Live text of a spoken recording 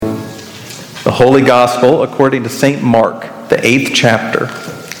The Holy Gospel according to St. Mark, the 8th chapter.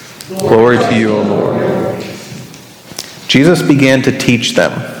 Glory to you, O Lord. Jesus began to teach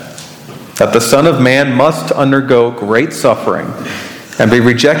them that the Son of Man must undergo great suffering and be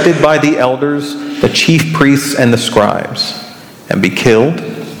rejected by the elders, the chief priests, and the scribes, and be killed,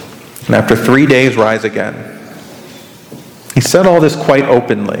 and after 3 days rise again. He said all this quite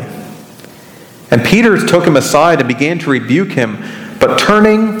openly. And Peter took him aside and began to rebuke him, but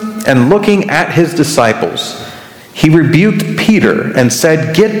turning and looking at his disciples, he rebuked Peter and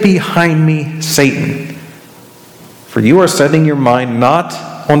said, "Get behind me, Satan, for you are setting your mind not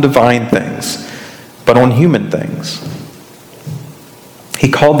on divine things, but on human things." He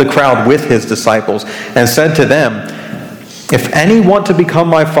called the crowd with his disciples and said to them, "If any want to become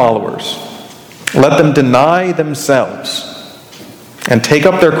my followers, let them deny themselves and take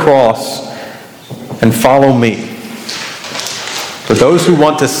up their cross and follow me. For those who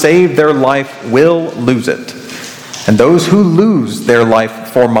want to save their life will lose it. And those who lose their life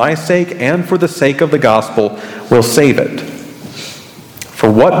for my sake and for the sake of the gospel will save it. For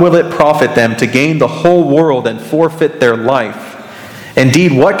what will it profit them to gain the whole world and forfeit their life?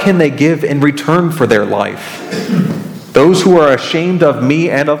 Indeed, what can they give in return for their life? Those who are ashamed of me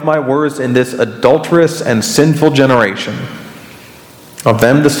and of my words in this adulterous and sinful generation, of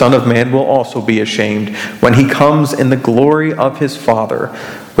them the Son of Man will also be ashamed when he comes in the glory of his Father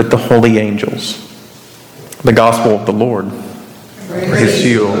with the holy angels." The Gospel of the Lord. Praise to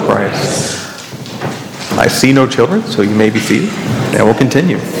you, O Christ. I see no children, so you may be seated, and we'll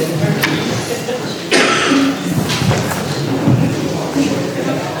continue.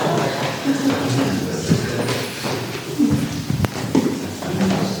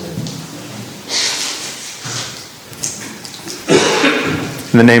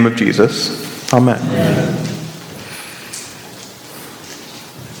 In the name of Jesus, amen.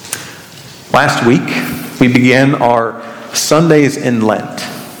 Last week, we began our Sundays in Lent,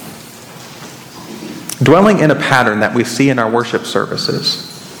 dwelling in a pattern that we see in our worship services.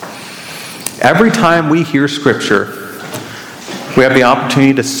 Every time we hear Scripture, we have the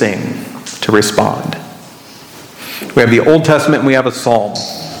opportunity to sing, to respond. We have the Old Testament and we have a psalm,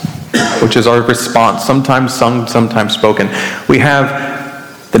 which is our response, sometimes sung, sometimes spoken. We have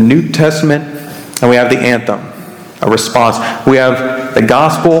the New Testament, and we have the anthem, a response. We have the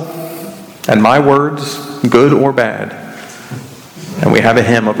gospel and my words, good or bad. And we have a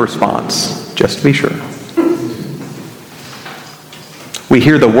hymn of response, just to be sure. We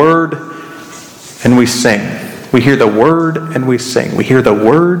hear the word and we sing. We hear the word and we sing. We hear the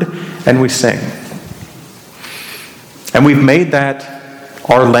word and we sing. And we've made that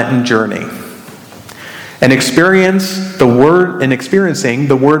our Lenten journey. And experiencing the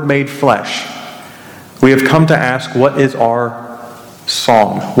Word made flesh, we have come to ask, what is our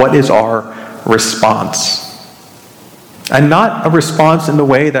song? What is our response? And not a response in the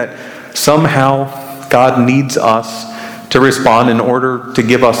way that somehow God needs us to respond in order to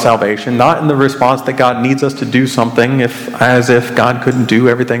give us salvation. Not in the response that God needs us to do something as if God couldn't do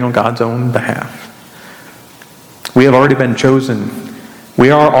everything on God's own behalf. We have already been chosen. We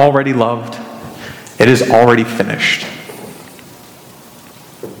are already loved. It is already finished.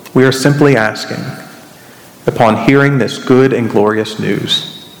 We are simply asking, upon hearing this good and glorious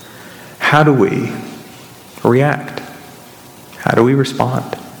news, how do we react? How do we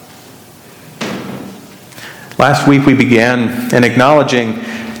respond? Last week we began in acknowledging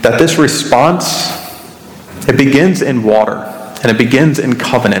that this response, it begins in water, and it begins in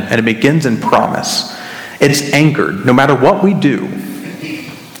covenant, and it begins in promise. It's anchored, no matter what we do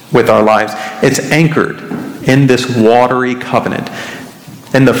with our lives, it's anchored in this watery covenant.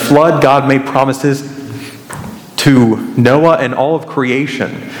 In the flood, God made promises to Noah and all of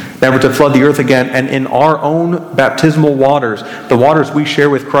creation, never to flood the earth again. And in our own baptismal waters, the waters we share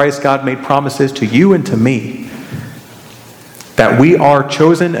with Christ, God made promises to you and to me that we are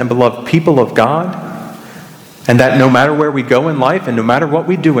chosen and beloved people of God, and that no matter where we go in life and no matter what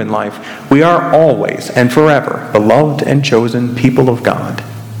we do in life, we are always and forever beloved and chosen people of God.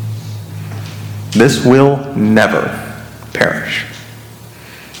 This will never perish.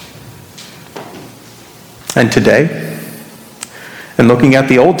 And today, in looking at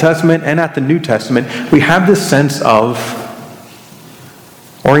the Old Testament and at the New Testament, we have this sense of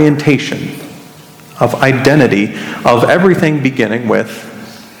orientation, of identity, of everything beginning with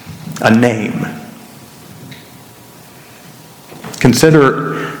a name.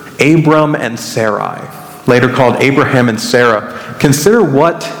 Consider Abram and Sarai, later called Abraham and Sarah. Consider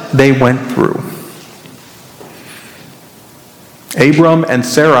what they went through. Abram and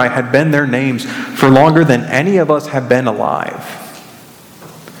Sarai had been their names for longer than any of us have been alive.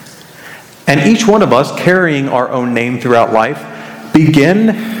 And each one of us, carrying our own name throughout life,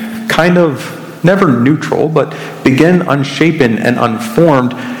 begin kind of never neutral, but begin unshapen and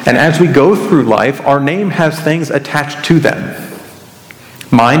unformed. And as we go through life, our name has things attached to them.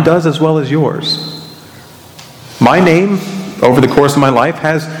 Mine does as well as yours. My name, over the course of my life,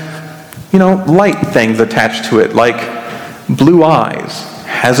 has, light things attached to it, like blue eyes,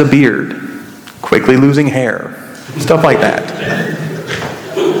 has a beard, quickly losing hair, stuff like that.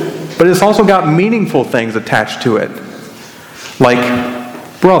 But it's also got meaningful things attached to it, like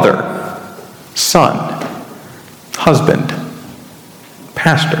brother, son, husband,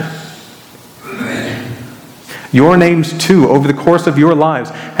 pastor. Your names too, over the course of your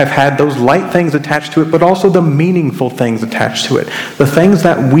lives, have had those light things attached to it, but also the meaningful things attached to it. The things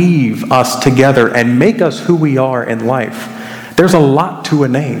that weave us together and make us who we are in life. There's a lot to a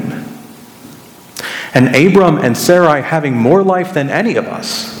name. And Abram and Sarai, having more life than any of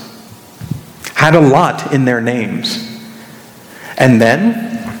us, had a lot in their names. And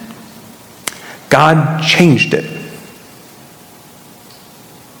then God changed it.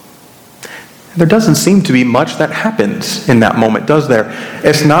 There doesn't seem to be much that happens in that moment, does there?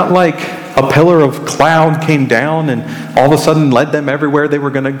 It's not like a pillar of cloud came down and all of a sudden led them everywhere they were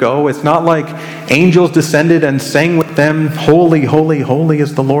going to go. It's not like angels descended and sang with them, "Holy, holy, holy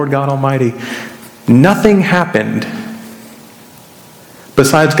is the Lord God Almighty." Nothing happened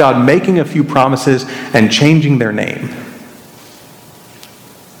besides God making a few promises and changing their name.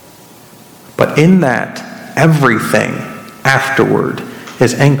 But in that, everything afterward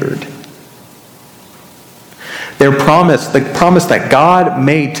is anchored. Their promise, the promise that God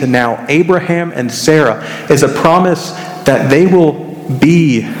made to now Abraham and Sarah, is a promise that they will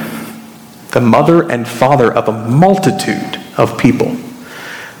be the mother and father of a multitude of people.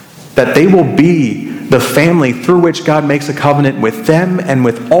 That they will be the family through which God makes a covenant with them and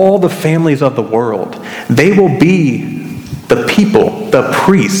with all the families of the world. They will be the people, the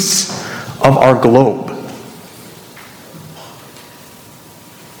priests of our globe.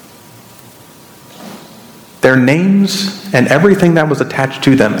 Their names and everything that was attached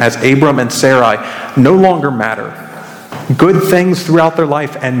to them as Abram and Sarai no longer matter. Good things throughout their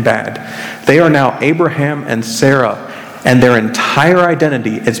life and bad. They are now Abraham and Sarah, and their entire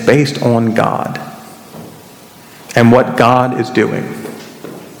identity is based on God and what God is doing.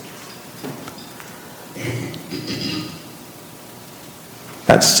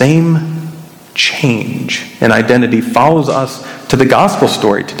 That same change in identity follows us to the gospel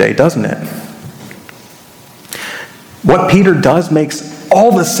story today, doesn't it? What Peter does makes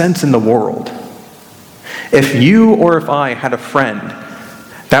all the sense in the world. If you or if I had a friend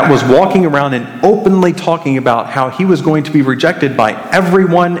that was walking around and openly talking about how he was going to be rejected by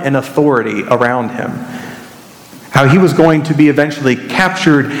everyone in authority around him, how he was going to be eventually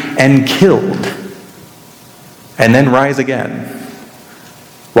captured and killed, and then rise again.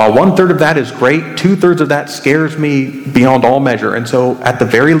 While 1/3 of that is great, 2/3 of that scares me beyond all measure, and so at the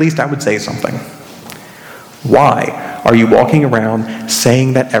very least I would say something. Why are you walking around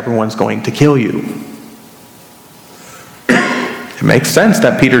saying that everyone's going to kill you? It makes sense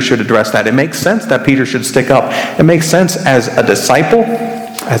that Peter should address that. It makes sense that Peter should stick up. It makes sense as a disciple,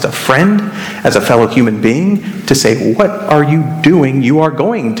 as a friend, as a fellow human being, to say, what are you doing? You are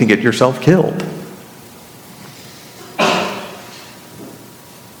going to get yourself killed.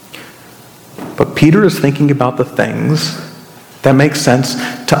 But Peter is thinking about the things that make sense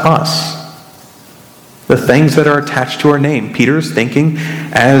to us. The things that are attached to our name. Peter is thinking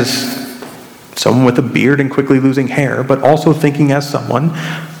as someone with a beard and quickly losing hair, but also thinking as someone,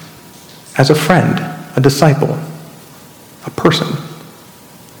 as a friend, a disciple, a person.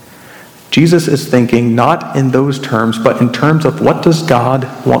 Jesus is thinking not in those terms, but in terms of what does God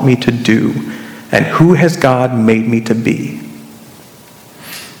want me to do, and who has God made me to be.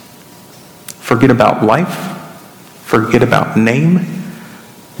 Forget about life. Forget about name.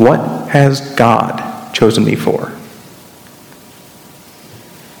 What has God chosen me for?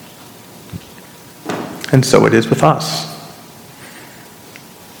 And so it is with us.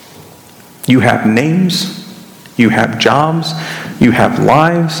 You have names, you have jobs, you have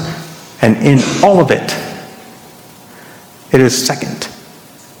lives, and in all of it, it is second.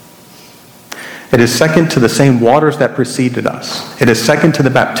 It is second to the same waters that preceded us. It is second to the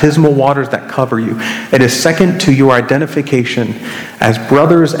baptismal waters that cover you. It is second to your identification as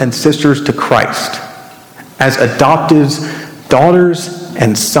brothers and sisters to Christ, as adopted daughters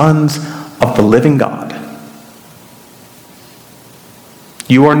and sons of the living God.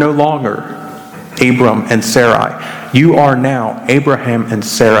 You are no longer Abram and Sarai. You are now Abraham and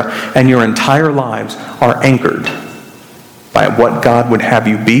Sarah, and your entire lives are anchored by what God would have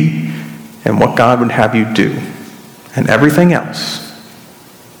you be and what God would have you do. And everything else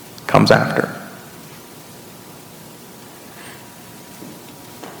comes after.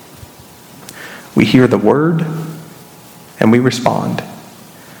 We hear the word and we respond.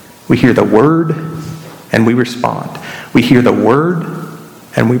 We hear the word and we respond. We hear the word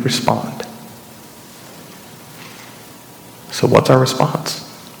and we respond. So what's our response?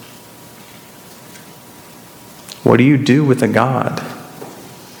 What do you do with a God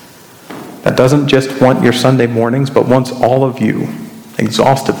that doesn't just want your Sunday mornings, but wants all of you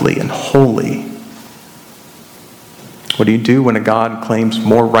exhaustively and wholly? What do you do when a God claims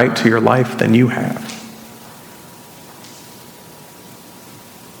more right to your life than you have?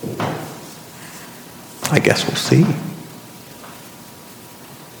 I guess we'll see.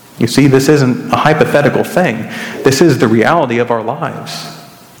 You see, this isn't a hypothetical thing. This is the reality of our lives.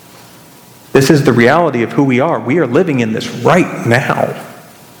 This is the reality of who we are. We are living in this right now.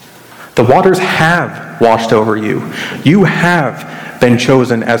 The waters have washed over you. You have been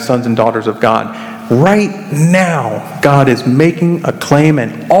chosen as sons and daughters of God. Right now, God is making a claim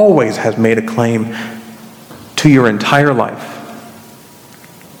and always has made a claim to your entire life.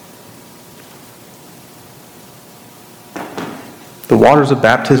 The waters of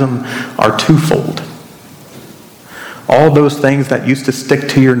baptism are twofold. All those things that used to stick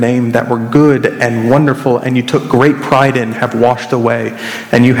to your name that were good and wonderful and you took great pride in have washed away,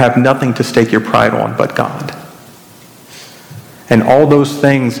 and you have nothing to stake your pride on but God. And all those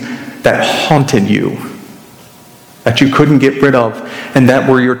things that haunted you, that you couldn't get rid of, and that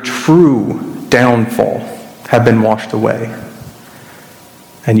were your true downfall, have been washed away.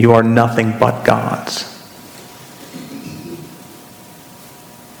 And you are nothing but God's.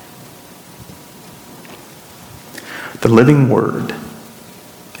 The living word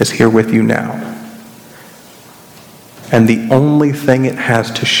is here with you now. And the only thing it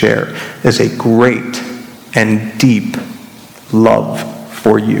has to share is a great and deep love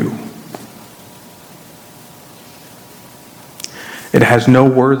for you. It has no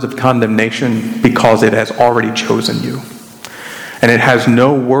words of condemnation because it has already chosen you. And it has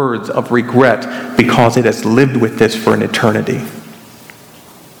no words of regret because it has lived with this for an eternity.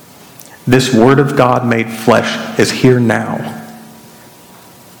 This Word of God made flesh is here now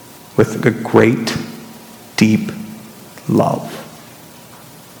with a great, deep love.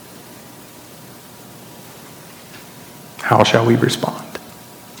 How shall we respond?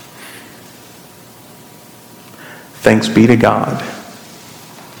 Thanks be to God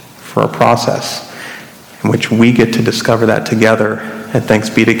for a process in which we get to discover that together. And thanks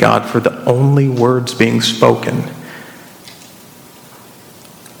be to God for the only words being spoken.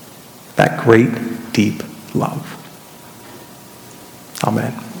 That great, deep love.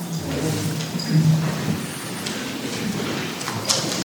 Amen.